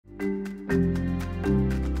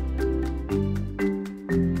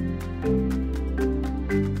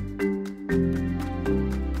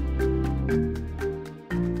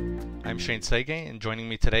Shane Seguin, and joining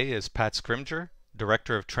me today is Pat Scrimgeour,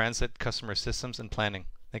 Director of Transit Customer Systems and Planning.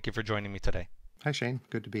 Thank you for joining me today. Hi Shane,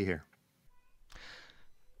 good to be here.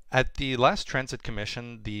 At the last Transit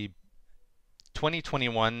Commission, the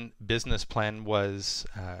 2021 business plan was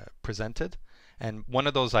presented, and one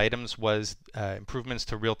of those items was improvements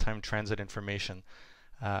to real-time transit information.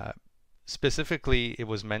 Specifically, it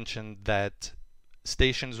was mentioned that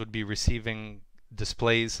stations would be receiving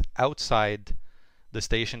displays outside the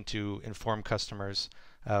station to inform customers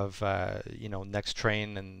of next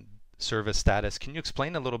train and service status. Can you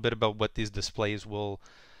explain a little bit about what these displays will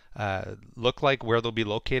look like, where they'll be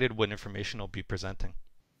located, what information they'll be presenting?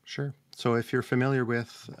 Sure. So if you're familiar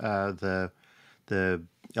with the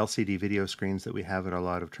LCD video screens that we have at a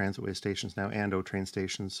lot of transitway stations now and O train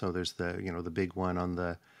stations, so there's the big one on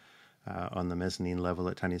the mezzanine level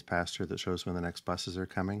at Tunney's Pasture that shows when the next buses are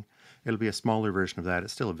coming. It'll be a smaller version of that.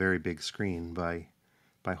 It's still a very big screen by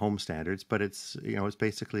home standards, but it's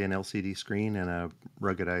basically an LCD screen and a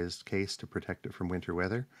ruggedized case to protect it from winter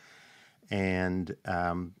weather. And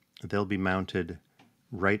they'll be mounted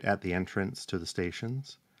right at the entrance to the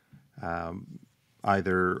stations,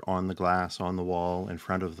 either on the glass, on the wall, in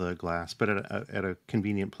front of the glass, but at a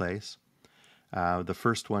convenient place. The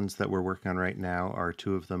first ones that we're working on right now are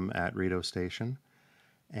two of them at Rideau Station,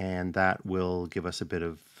 and that will give us a bit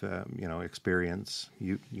of experience.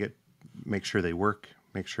 Make sure they work,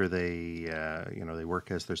 make sure they they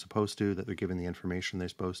work as they're supposed to, that they're given the information they're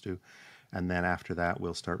supposed to, and then after that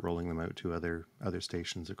we'll start rolling them out to other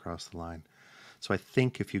stations across the line. So I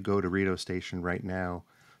think if you go to Rideau Station right now,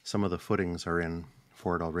 some of the footings are in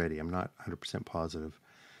for it already. I'm not 100% positive,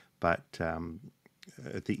 but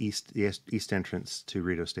at the east entrance to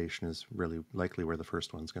Rideau Station is really likely where the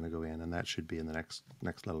first one's going to go in, and that should be in the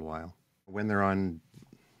next little while. When they're on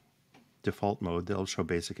default mode, they'll show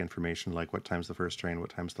basic information like what time's the first train,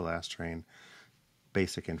 what time's the last train,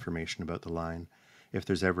 basic information about the line. If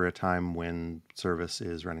there's ever a time when service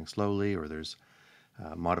is running slowly or there's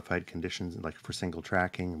modified conditions, like for single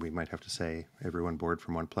tracking, we might have to say everyone board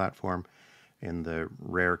from one platform. In the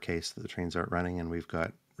rare case that the trains aren't running and we've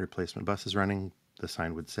got replacement buses running, the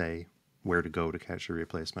sign would say where to go to catch a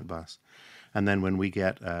replacement bus. And then when we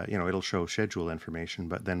get, it'll show schedule information,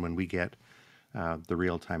 but then when we get the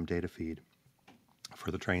real-time data feed for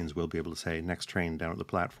the trains, we'll be able to say next train down at the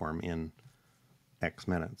platform in X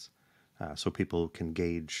minutes. So people can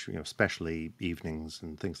gauge, especially evenings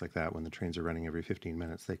and things like that, when the trains are running every 15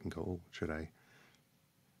 minutes, they can go, oh, should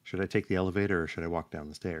I take the elevator or should I walk down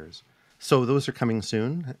the stairs? So those are coming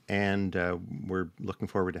soon, and we're looking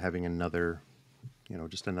forward to having another,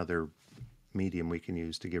 just another medium we can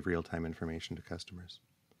use to give real-time information to customers.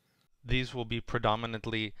 These will be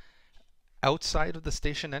predominantly outside of the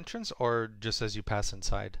station entrance or just as you pass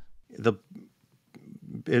inside?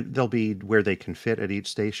 They'll be where they can fit at each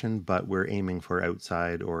station, but we're aiming for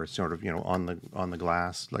outside or sort of, on the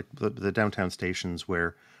glass. Like the downtown stations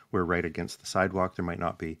where we're right against the sidewalk, there might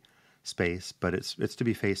not be space, but it's to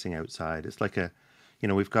be facing outside. It's like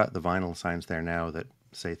we've got the vinyl signs there now that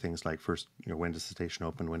say things like first, when does the station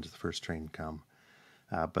open, when does the first train come?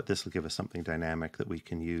 But this will give us something dynamic that we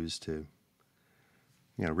can use to,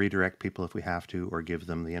 redirect people if we have to, or give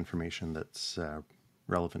them the information that's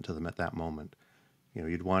relevant to them at that moment.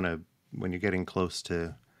 You'd want to, when you're getting close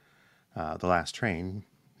to the last train,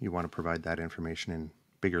 you want to provide that information in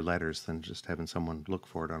bigger letters than just having someone look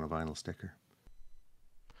for it on a vinyl sticker.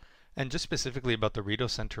 And just specifically about the Rideau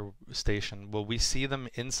Center station, will we see them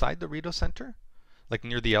inside the Rideau Center? Like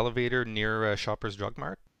near the elevator, near Shoppers Drug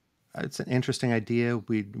Mart? It's an interesting idea.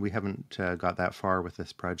 We haven't got that far with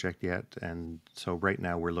this project yet, and so right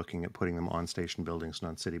now we're looking at putting them on station buildings,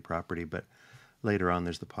 not city property, but later on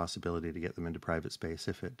there's the possibility to get them into private space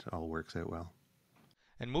if it all works out well.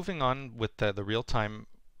 And moving on with the real-time,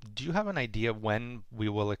 do you have an idea when we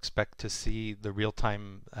will expect to see the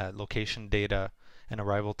real-time location data and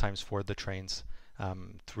arrival times for the trains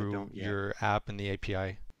through your app and the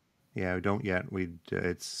API? Yeah, we don't yet.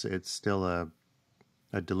 It's still a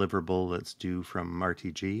deliverable that's due from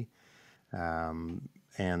RTG,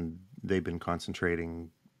 and they've been concentrating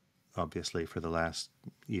obviously for the last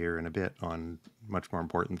year and a bit on much more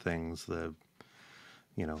important things, the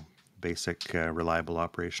basic reliable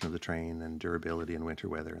operation of the train and durability in winter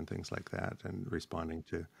weather and things like that, and responding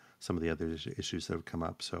to some of the other issues that have come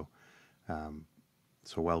up. So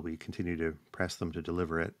while we continue to press them to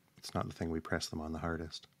deliver it, it's not the thing we press them on the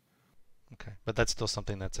hardest. Okay, but that's still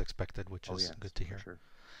something that's expected, which is good to hear. Sure.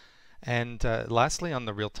 And lastly, on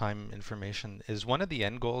the real-time information, is one of the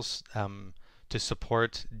end goals to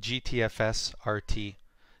support GTFS RT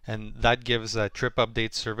And that gives trip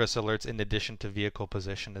updates, service alerts in addition to vehicle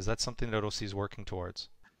position. Is that something that OC is working towards?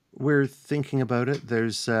 We're thinking about it.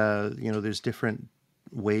 There's different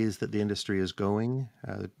ways that the industry is going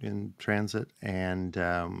in transit, and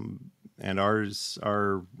ours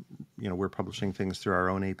are, we're publishing things through our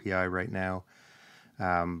own API right now.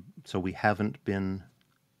 So we haven't been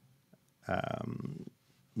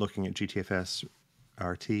looking at GTFS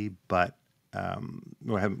RT, but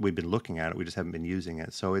we've been looking at it. We just haven't been using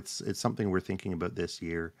it. So it's something we're thinking about this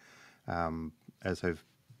year. As I've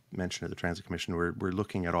mentioned at the Transit Commission, we're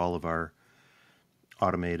looking at all of our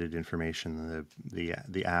automated information,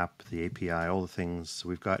 the app, the API, all the things.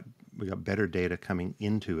 We got better data coming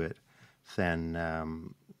into it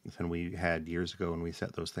than we had years ago when we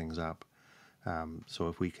set those things up. So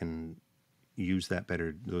if we can use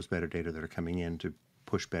those better data that are coming in to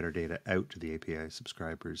push better data out to the API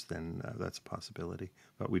subscribers, then that's a possibility.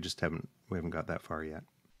 But we haven't got that far yet.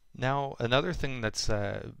 Now, another thing that's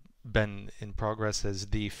been in progress is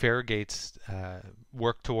the fare gates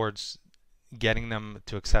work towards getting them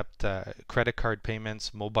to accept credit card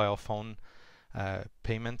payments, mobile phone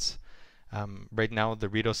payments. Right now, the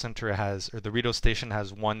Rideau Station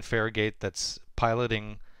has one fare gate that's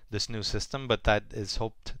piloting this new system, but that is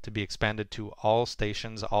hoped to be expanded to all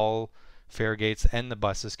stations, all fare gates, and the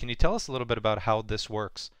buses. Can you tell us a little bit about how this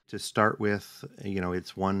works? To start with,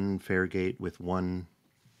 it's one fare gate with one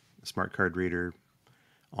smart card reader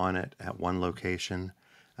on it at one location.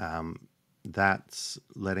 That's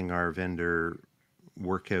letting our vendor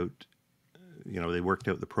work out, they worked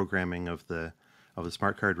out the programming of the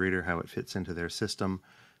smart card reader, how it fits into their system.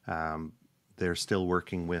 They're still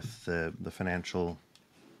working with the financial,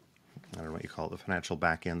 I don't know what you call it, the financial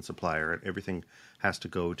back-end supplier. Everything has to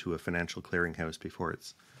go to a financial clearinghouse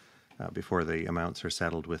before the amounts are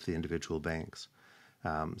settled with the individual banks.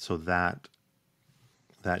 So that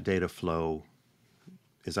data flow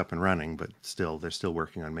is up and running, but they're still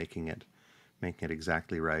working on making it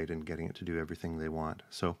exactly right and getting it to do everything they want.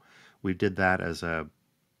 So we did that as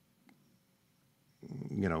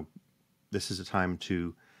this is a time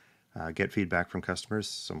to get feedback from customers.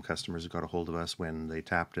 Some customers got a hold of us when they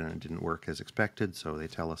tapped and it didn't work as expected, so they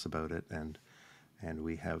tell us about it, and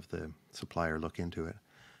we have the supplier look into it.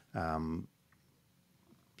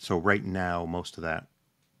 So right now, most of that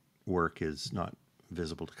work is not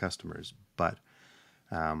visible to customers, but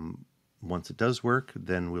once it does work,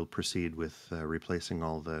 then we'll proceed with replacing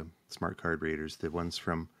all the smart card readers. The ones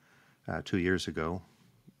from 2 years ago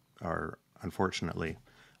are unfortunately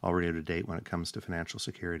already out of date when it comes to financial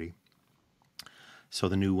security. So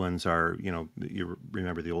the new ones are, you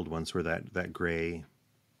remember the old ones were that gray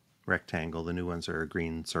rectangle. The new ones are a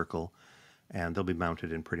green circle, and they'll be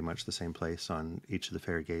mounted in pretty much the same place on each of the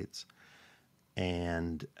fare gates.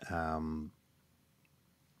 And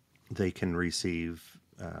they can receive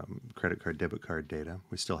credit card, debit card data.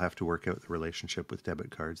 We still have to work out the relationship with debit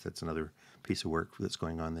cards. That's another piece of work that's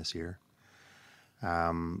going on this year.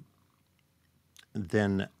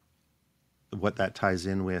 Then what that ties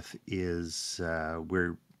in with is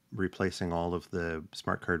we're replacing all of the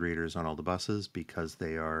smart card readers on all the buses because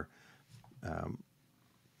they are,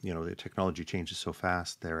 the technology changes so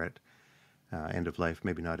fast. They're at end of life,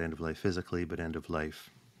 maybe not end of life physically, but end of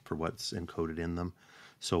life for what's encoded in them.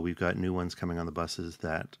 So we've got new ones coming on the buses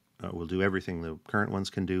that will do everything the current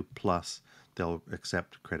ones can do, plus they'll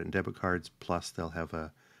accept credit and debit cards, plus they'll have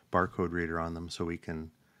a barcode reader on them so we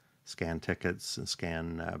can scan tickets and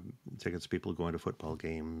scan tickets people going to football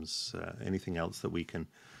games, anything else that we can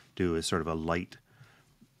do is sort of a light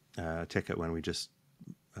ticket when we just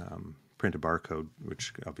print a barcode,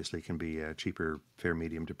 which obviously can be a cheaper fare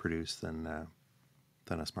medium to produce than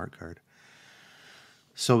a smart card.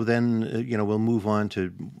 So then, we'll move on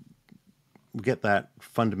to get that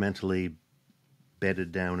fundamentally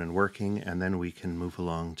bedded down and working, and then we can move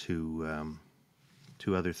along to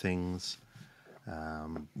other things.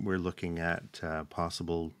 We're looking at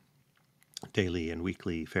possible daily and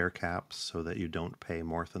weekly fare caps so that you don't pay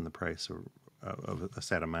more than the price of a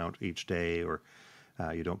set amount each day, or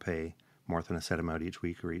you don't pay more than a set amount each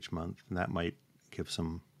week or each month. And that might give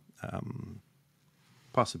some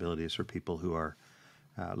possibilities for people who are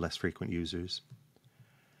less frequent users.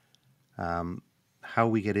 How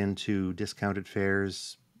we get into discounted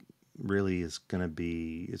fares really is going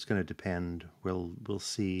to depend. We'll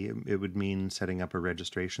see. It would mean setting up a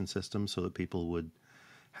registration system so that people would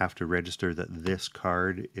have to register that this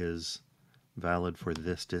card is valid for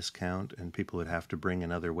this discount, and people would have to bring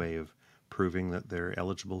another way of proving that they're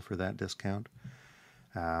eligible for that discount.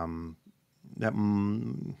 That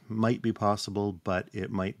might be possible, but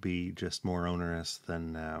it might be just more onerous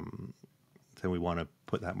than then we want to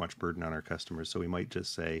put that much burden on our customers. So we might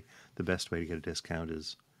just say the best way to get a discount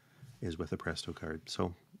is with a Presto card.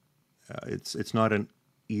 So it's not an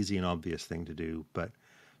easy and obvious thing to do, but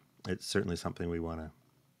it's certainly something we want to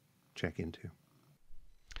check into.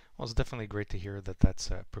 Well, it's definitely great to hear that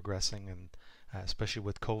that's progressing, and especially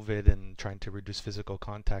with COVID and trying to reduce physical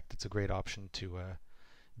contact, it's a great option to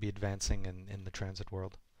be advancing in the transit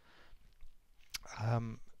world.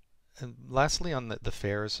 And lastly, on the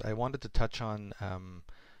fares, I wanted to touch on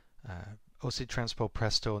OC Transpo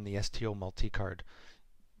Presto and the STO multi-card.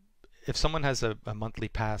 If someone has a monthly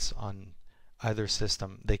pass on either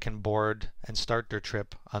system, they can board and start their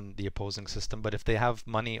trip on the opposing system. But if they have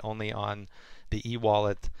money only on the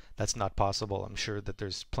e-wallet, that's not possible. I'm sure that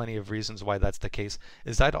there's plenty of reasons why that's the case.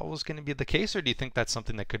 Is that always going to be the case, or do you think that's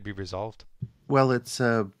something that could be resolved? Well,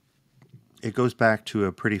 it goes back to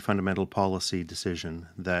a pretty fundamental policy decision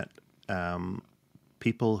that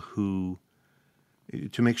people who,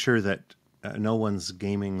 to make sure that no one's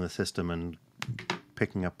gaming the system and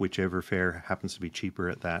picking up whichever fare happens to be cheaper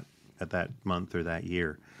at that month or that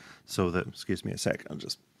year. So that, excuse me a sec, I'll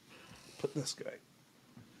just put this guy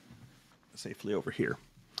safely over here.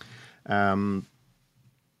 The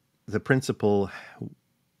principle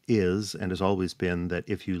is, and has always been, that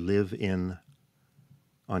if you live in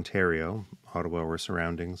Ontario, Ottawa or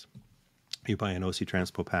surroundings, you buy an OC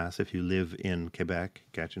Transpo pass. If you live in Quebec,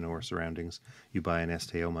 Gatineau or surroundings, you buy an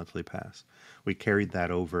STO monthly pass. We carried that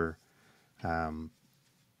over when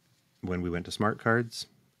we went to smart cards.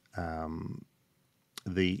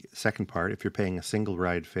 The second part, if you're paying a single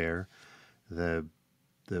ride fare, the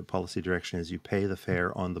policy direction is you pay the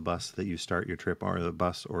fare on the bus that you start your trip, or the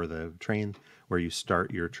bus or the train where you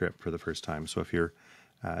start your trip for the first time. So if you're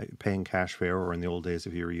paying cash fare, or in the old days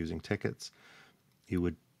if you were using tickets, you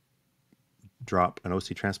would drop an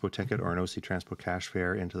OC Transpo ticket or an OC Transpo cash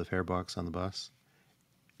fare into the fare box on the bus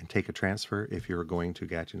and take a transfer if you're going to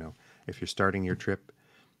Gatineau. If you're starting your trip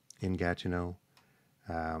in Gatineau,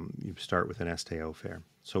 you start with an STO fare.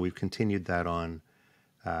 So we've continued that on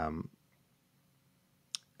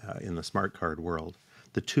in the smart card world.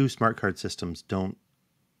 The two smart card systems don't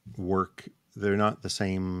work. They're not the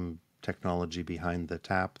same technology behind the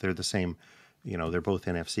tap. They're the same, they're both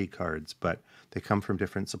NFC cards, but they come from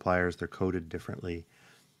different suppliers. They're coded differently.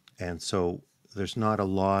 And so there's not a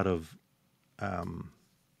lot of,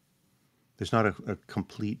 there's not a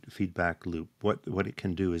complete feedback loop. What it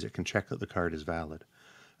can do is it can check that the card is valid,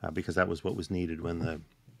 because that was what was needed when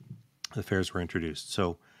the fares were introduced.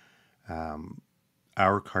 So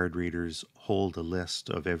our card readers hold a list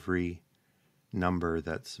of every number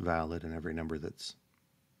that's valid and every number that's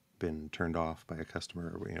been turned off by a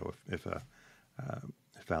customer, if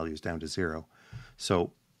value is down to 0.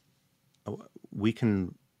 So we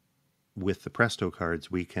can, with the Presto cards,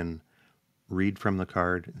 we can read from the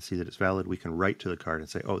card and see that it's valid. We can write to the card and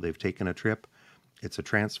say, oh, they've taken a trip. It's a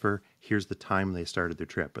transfer. Here's the time they started their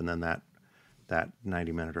trip. And then that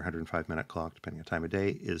 90-minute or 105-minute clock, depending on time of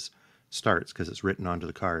day, starts because it's written onto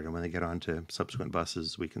the card. And when they get onto subsequent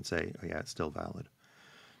buses, we can say, oh yeah, it's still valid.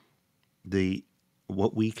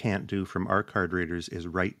 What we can't do from our card readers is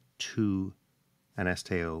write to an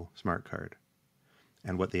STO smart card.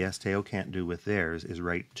 And what the STO can't do with theirs is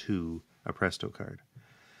write to a Presto card.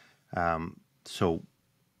 So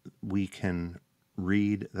we can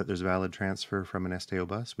read that there's a valid transfer from an STO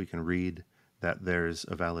bus. We can read that there's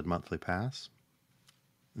a valid monthly pass.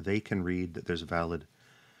 They can read that there's a valid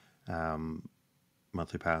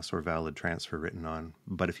monthly pass or valid transfer written on.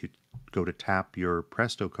 But if you go to tap your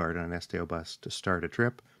Presto card on an STO bus to start a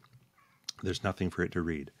trip, there's nothing for it to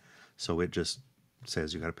read. So it just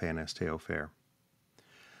says you got to pay an STO fare.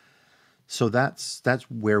 So that's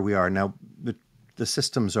where we are now. The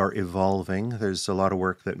systems are evolving. There's a lot of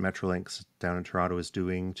work that Metrolinx down in Toronto is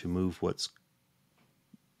doing to move what's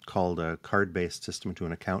called a card-based system to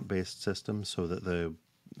an account-based system, so that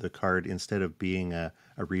the card, instead of being a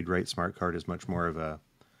read-write smart card, is much more of a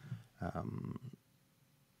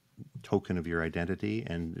token of your identity,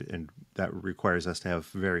 and that requires us to have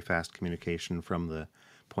very fast communication from the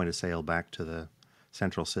point of sale back to the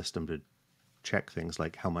central system to check things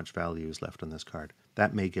like how much value is left on this card.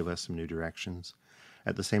 That may give us some new directions.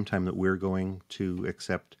 At the same time that we're going to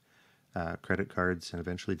accept credit cards and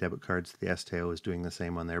eventually debit cards, the STO is doing the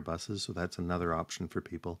same on their buses, so that's another option for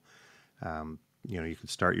people. You could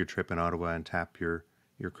start your trip in Ottawa and tap your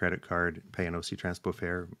credit card, pay an OC Transpo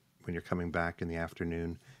fare. When you're coming back in the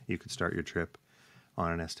afternoon, you could start your trip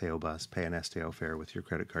on an STO bus, pay an STO fare with your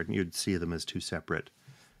credit card, and you'd see them as two separate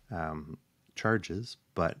charges,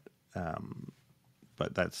 but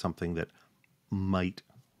that's something that might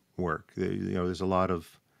work. There's a lot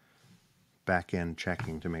of back end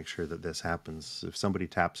checking to make sure that this happens. If somebody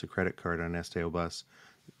taps a credit card on an STO bus,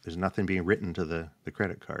 there's nothing being written to the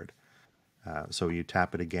credit card. So you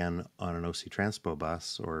tap it again on an OC Transpo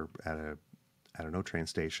bus or at an O train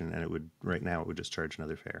station, and it would right now it would just charge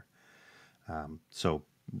another fare. So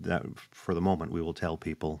that for the moment we will tell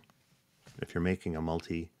people, if you're making a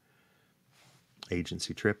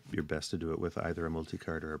multi-agency trip, you're best to do it with either a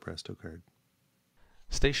multi-card or a Presto card.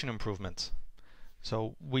 Station improvements.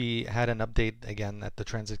 So we had an update again at the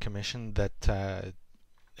Transit Commission that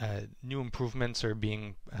new improvements are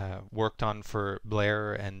being worked on for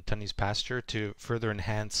Blair and Tunney's Pasture to further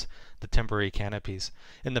enhance the temporary canopies.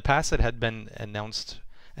 In the past, it had been announced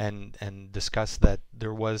and discussed that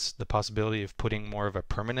there was the possibility of putting more of a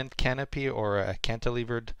permanent canopy or a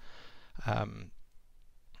cantilevered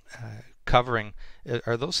covering.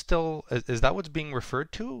 Are those still, is that what's being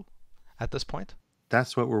referred to at this point?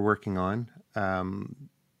 That's what we're working on. At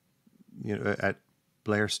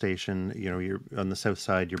Blair Station, you're on the south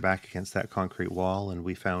side, you're back against that concrete wall, and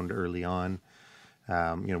we found early on,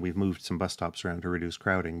 we've moved some bus stops around to reduce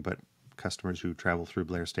crowding, but customers who travel through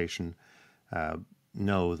Blair Station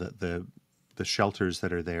know that the shelters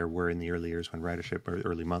that are there were in the early years when ridership, or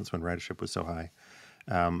early months when ridership was so high.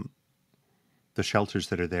 The shelters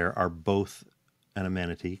that are there are both an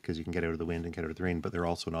amenity because you can get out of the wind and get out of the rain, but they're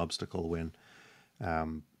also an obstacle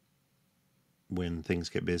when things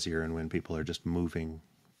get busier and when people are just moving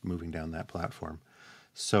down that platform.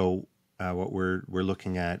 So what we're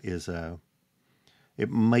looking at is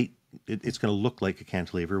it's going to look like a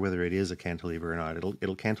cantilever, whether it is a cantilever or not.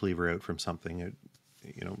 It'll cantilever out from something,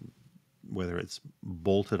 whether it's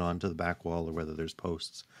bolted onto the back wall or whether there's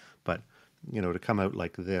posts. But to come out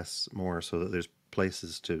like this more so that there's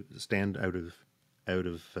places to stand out of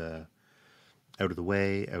the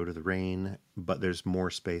way, out of the rain, but there's more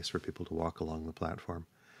space for people to walk along the platform.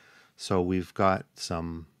 So we've got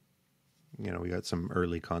some, we got some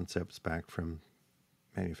early concepts back from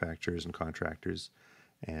manufacturers and contractors,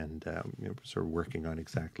 and sort of working on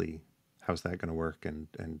exactly how's that going to work and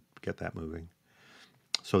get that moving.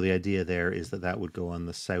 So the idea there is that would go on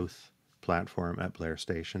the south platform at Blair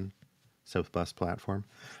Station, south bus platform,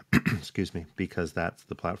 excuse me, because that's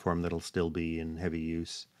the platform that'll still be in heavy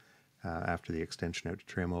use after the extension out to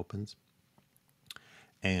Trim opens.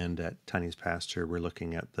 And at Tunney's Pasture, we're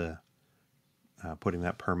looking at the putting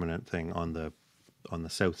that permanent thing on the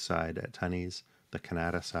south side at Tunney's, the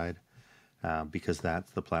Canada side, because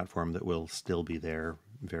that's the platform that will still be there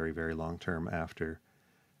very, very long term after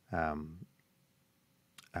the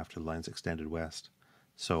line's extended west.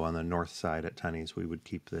 So on the north side at Tunney's, we would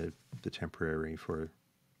keep the temporary for,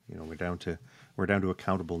 we're down to a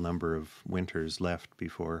countable number of winters left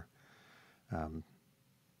before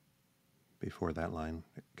that line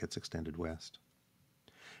gets extended west.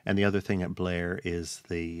 And the other thing at Blair is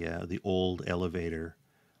the old elevator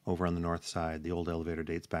over on the north side. The old elevator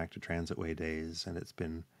dates back to Transitway days, and it's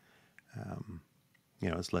been,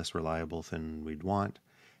 it's less reliable than we'd want.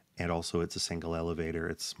 And also it's a single elevator.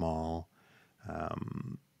 It's small.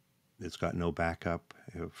 It's got no backup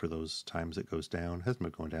for those times it goes down. It hasn't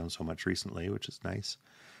been going down so much recently, which is nice.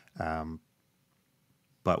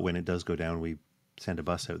 But when it does go down, we send a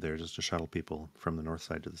bus out there just to shuttle people from the north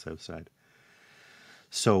side to the south side.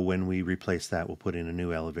 So when we replace that, we'll put in a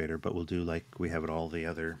new elevator, but we'll do like we have at all the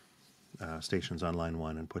other stations on Line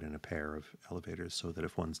 1 and put in a pair of elevators so that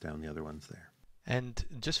if one's down, the other one's there. And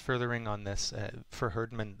just furthering on this, for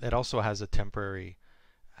Hurdman, it also has a temporary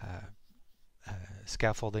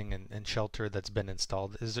scaffolding and shelter that's been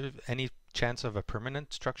installed. Is there any chance of a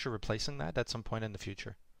permanent structure replacing that at some point in the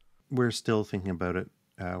future? We're still thinking about it.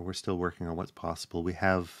 We're still working on what's possible. We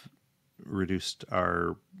have reduced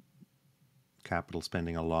our capital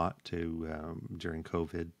spending a lot during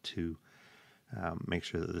COVID to make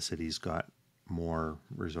sure that the city's got more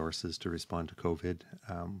resources to respond to COVID.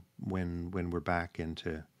 When we're back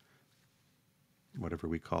into whatever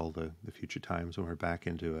we call the future times, when we're back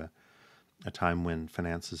into a time when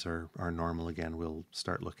finances are normal again, we'll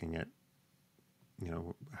start looking at,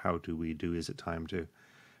 how is it time to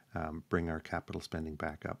bring our capital spending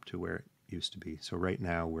back up to where it used to be. So right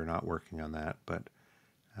now we're not working on that, but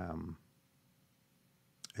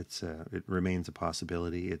it remains a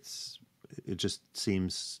possibility. It just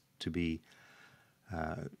seems to be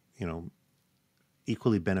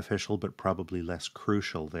equally beneficial, but probably less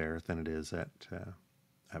crucial there than it is at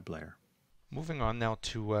Blair. Moving on now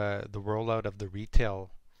to the rollout of the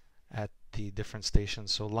retail at the different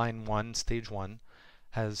stations. So Line 1, Stage 1,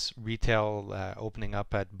 has retail opening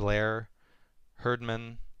up at Blair,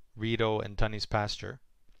 Hurdman, Rideau, and Tunney's Pasture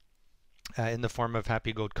in the form of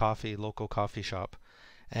Happy Goat Coffee, local coffee shop.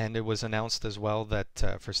 And it was announced as well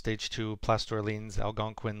that for Stage 2, Place Orleans,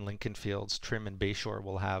 Algonquin, Lincoln Fields, Trim, and Bayshore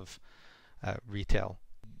will have retail.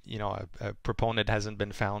 A proponent hasn't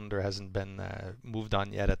been found or hasn't been moved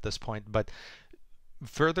on yet at this point. But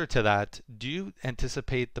further to that, do you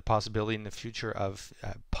anticipate the possibility in the future of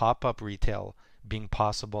pop-up retail being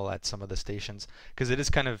possible at some of the stations? Because it is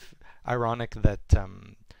kind of ironic that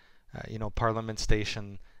Parliament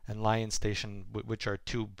Station and Lion Station, which are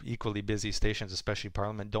two equally busy stations, especially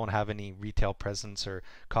Parliament, don't have any retail presence or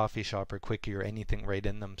coffee shop or quickie or anything right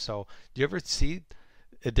in them. So do you ever see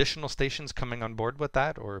additional stations coming on board with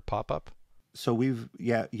that or pop-up? So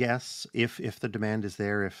yes, if the demand is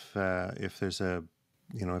there, if there's a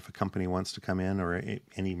if a company wants to come in or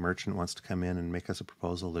any merchant wants to come in and make us a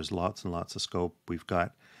proposal, there's lots and lots of scope. We've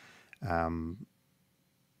got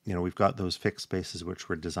we've got those fixed spaces which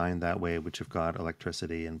were designed that way, which have got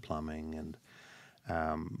electricity and plumbing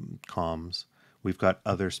and comms. We've got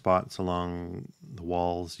other spots along the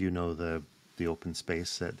walls. The open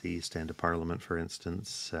space at the east end of Parliament, for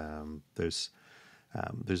instance. There's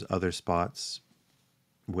other spots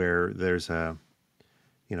where there's a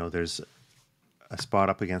spot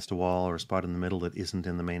up against a wall or a spot in the middle that isn't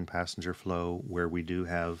in the main passenger flow, where we do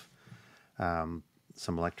have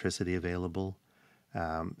some electricity available,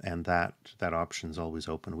 and that option's always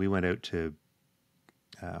open. We went out to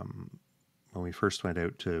when we first went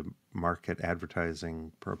out to market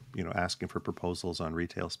advertising, asking for proposals on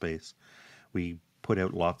retail space. We put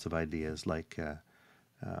out lots of ideas like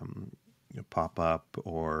pop up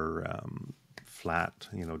or flat,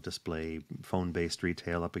 display phone-based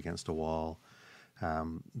retail up against a wall.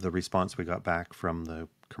 The response we got back from the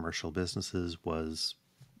commercial businesses was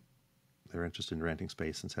they're interested in renting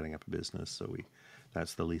space and setting up a business. So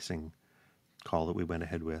that's the leasing call that we went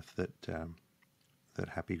ahead with that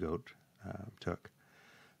Happy Goat took.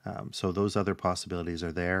 So those other possibilities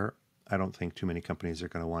are there. I don't think too many companies are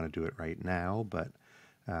going to want to do it right now, but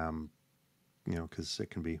because it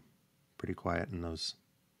can be pretty quiet in those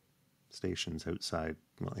stations outside,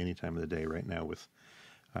 any time of the day right now with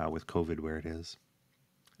COVID where it is.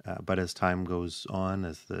 But as time goes on,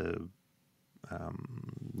 as the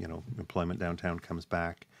employment downtown comes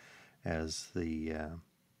back, as the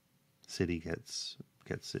city gets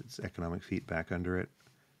its economic feet back under it,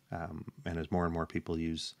 and as more and more people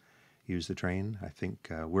use the train, I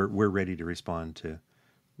think we're ready to respond to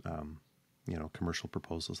commercial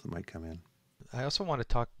proposals that might come in. I also want to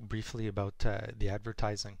talk briefly about the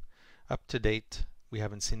advertising. Up to date, we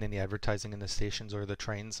haven't seen any advertising in the stations or the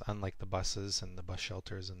trains, unlike the buses and the bus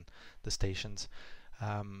shelters and the stations.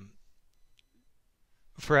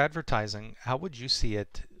 For advertising, how would you see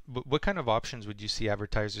it? What kind of options would you see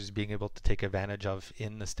advertisers being able to take advantage of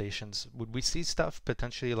in the stations? Would we see stuff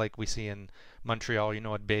potentially like we see in Montreal,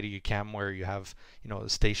 at Berry-UQAM, where you have, a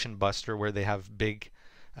station buster where they have big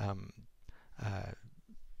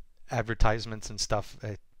advertisements and stuff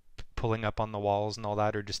pulling up on the walls and all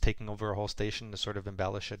that, or just taking over a whole station to sort of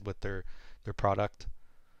embellish it with their product?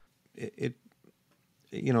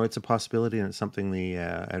 It's a possibility, and it's something the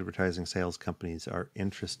advertising sales companies are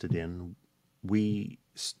interested in. We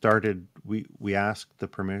asked the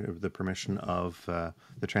permission of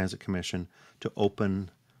the Transit Commission to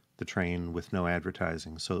open the train with no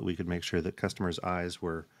advertising, so that we could make sure that customers' eyes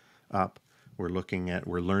were up. We're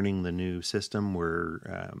learning the new system.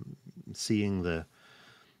 We're seeing those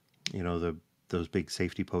big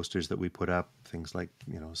safety posters that we put up, things like,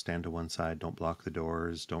 stand to one side, don't block the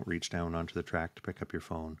doors, don't reach down onto the track to pick up your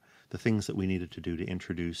phone. The things that we needed to do to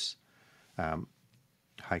introduce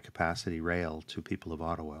high-capacity rail to people of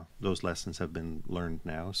Ottawa. Those lessons have been learned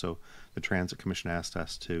now. So the Transit Commission asked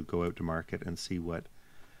us to go out to market and see what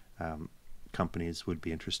companies would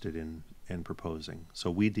be interested in proposing.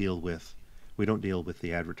 So we don't deal with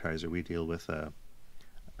the advertiser. We deal with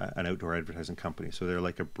an outdoor advertising company. So they're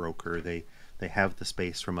like a broker. They have the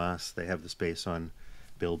space from us. They have the space on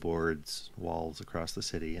billboards, walls across the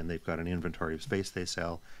city, and they've got an inventory of space they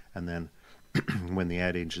sell. And then when the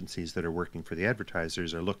ad agencies that are working for the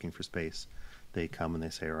advertisers are looking for space, they come and they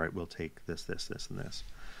say, all right, we'll take this, this, this, and this.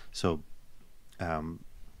 So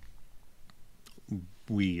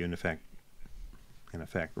we, in effect,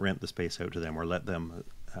 rent the space out to them, or let them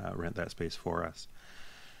rent that space for us.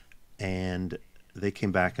 And they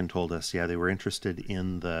came back and told us, they were interested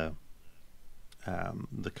in the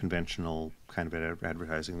conventional kind of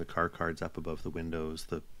advertising, the car cards up above the windows,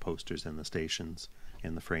 the posters in the stations,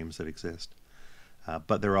 in the frames that exist.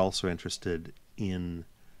 But they're also interested in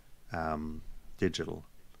digital,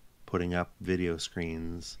 putting up video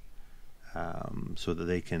screens so that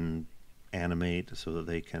they can animate, so that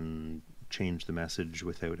they can change the message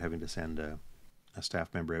without having to send a a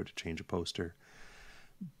staff member out to change a poster.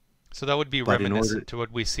 So that would be But in order, reminiscent to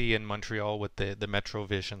what we see in Montreal with the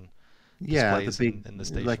Metrovision yeah, the displays big, in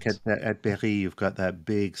the like stations. at Berry, you've got that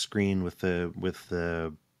big screen with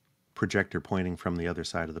the projector pointing from the other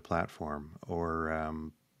side of the platform, or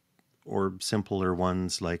simpler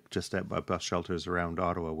ones like just at bus shelters around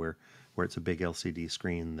Ottawa, where it's a big LCD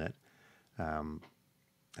screen um,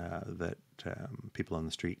 that people on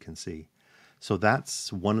the street can see. So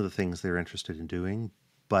that's one of the things they're interested in doing,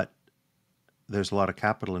 but there's a lot of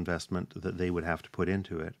capital investment that they would have to put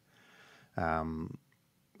into it,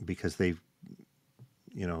 because they've,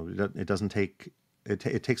 it doesn't take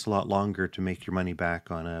it takes a lot longer to make your money back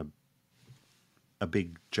on a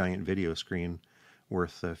big giant video screen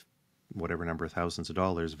worth of whatever number of thousands of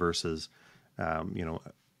dollars versus um, you know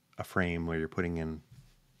a frame where you're putting in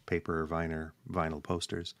paper or vinyl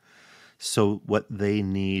posters. So what they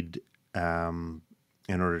need, in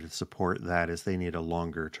order to support that, is they need a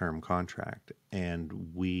longer term contract,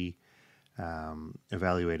 and we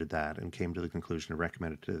evaluated that and came to the conclusion and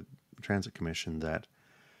recommended to the Transit Commission that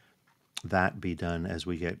that be done as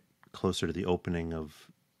we get closer to the opening of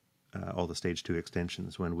all the Stage 2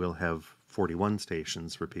 extensions, when we'll have 41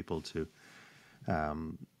 stations for people to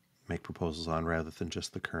make proposals on, rather than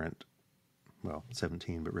just the current,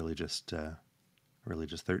 17, but really just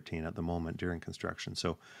 13 at the moment during construction.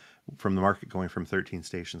 So from the market going from 13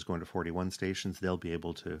 stations going to 41 stations, they'll be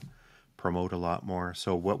able to promote a lot more.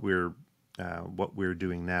 So what we're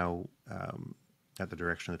doing now, at the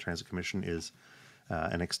direction of the Transit Commission, is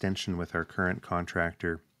an extension with our current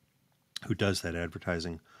contractor who does that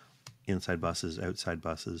advertising inside buses, outside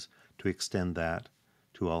buses, to extend that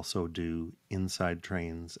to also do inside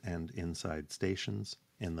trains and inside stations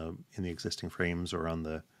in the existing frames, or on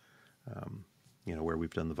the where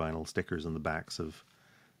we've done the vinyl stickers on the backs of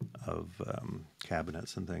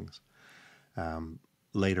cabinets and things.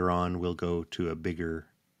 Later on, we'll go to a bigger,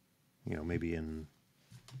 maybe in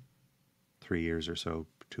 3 years or so,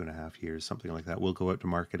 2.5 years, something like that. We'll go out to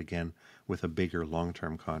market again with a bigger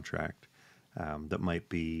long-term contract that might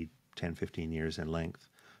be 10, 15 years in length,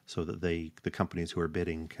 so that the companies who are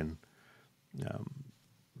bidding can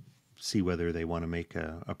see whether they want to make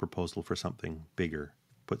a proposal for something bigger,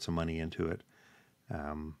 put some money into it.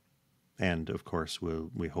 And of course,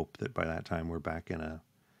 we hope that by that time we're back in a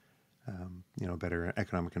better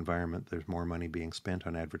economic environment. There's more money being spent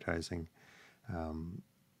on advertising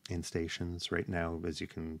in stations right now. As you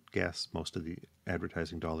can guess, most of the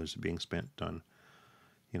advertising dollars are being spent on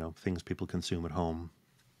things people consume at home.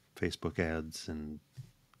 Facebook ads and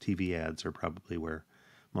TV ads are probably where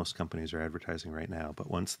most companies are advertising right now.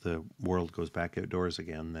 But once the world goes back outdoors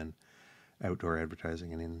again, then outdoor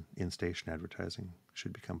advertising and in-station advertising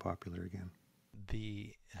should become popular again.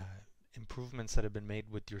 The improvements that have been made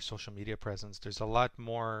with your social media presence, there's a lot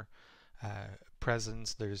more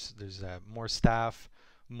presence. There's more staff,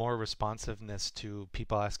 more responsiveness to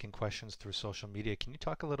people asking questions through social media. Can you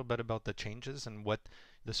talk a little bit about the changes and what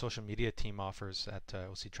the social media team offers at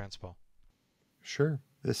OC Transpo? Sure.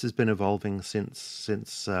 This has been evolving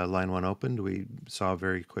since Line 1 opened. We saw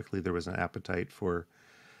very quickly there was an appetite for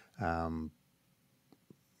a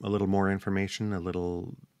little more information, a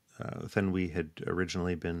little than we had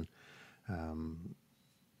originally been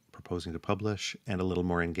proposing to publish, and a little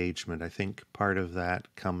more engagement. I think part of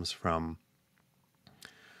that comes from,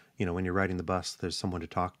 when you're riding the bus, there's someone to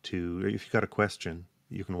talk to. If you've got a question,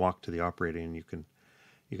 you can walk to the operator and you can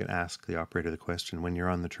ask the operator the question. When you're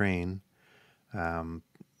on the train,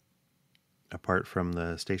 apart from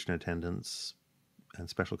the station attendants and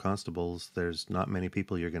special constables, there's not many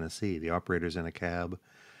people you're going to see. The operator's in a cab.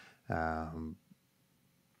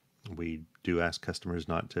 We do ask customers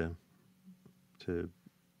not to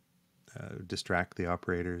distract the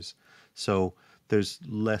operators. So there's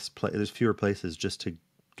there's fewer places just to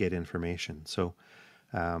get information. So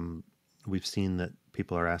we've seen that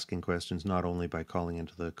people are asking questions not only by calling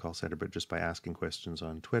into the call center, but just by asking questions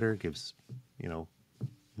on Twitter. Gives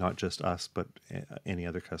not just us, but any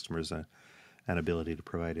other customers an ability to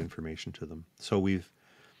provide information to them. So we've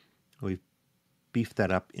beefed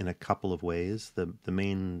that up in a couple of ways. The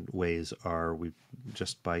main ways are we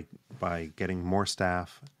just by getting more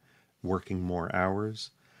staff, working more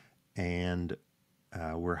hours, and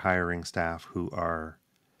we're hiring staff who are,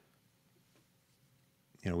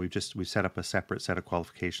 we've set up a separate set of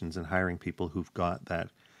qualifications and hiring people who've got that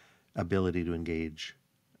ability to engage,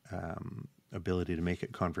 ability to make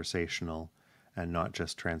it conversational and not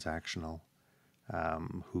just transactional,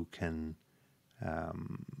 who can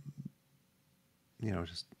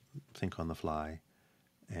just think on the fly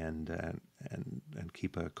and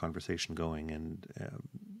keep a conversation going, and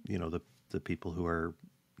the people who are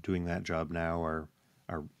doing that job now are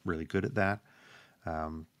really good at that.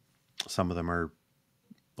 Some of them are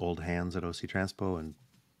old hands at OC Transpo and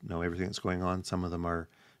know everything that's going on. Some of them are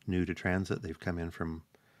new to transit. They've come in from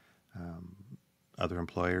other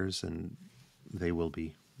employers, and they will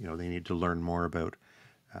be, they need to learn more about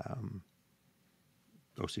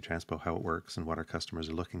OC Transpo, how it works, and what our customers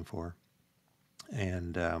are looking for.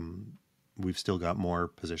 And we've still got more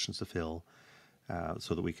positions to fill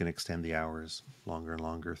so that we can extend the hours longer and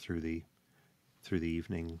longer through the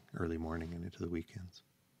evening, early morning, and into the weekends.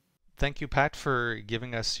 Thank you, Pat, for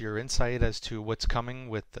giving us your insight as to what's coming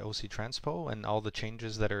with OC Transpo and all the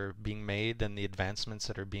changes that are being made and the advancements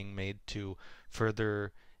that are being made to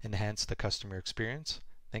further enhance the customer experience.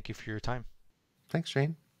 Thank you for your time. Thanks,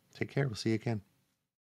 Shane. Take care. We'll see you again.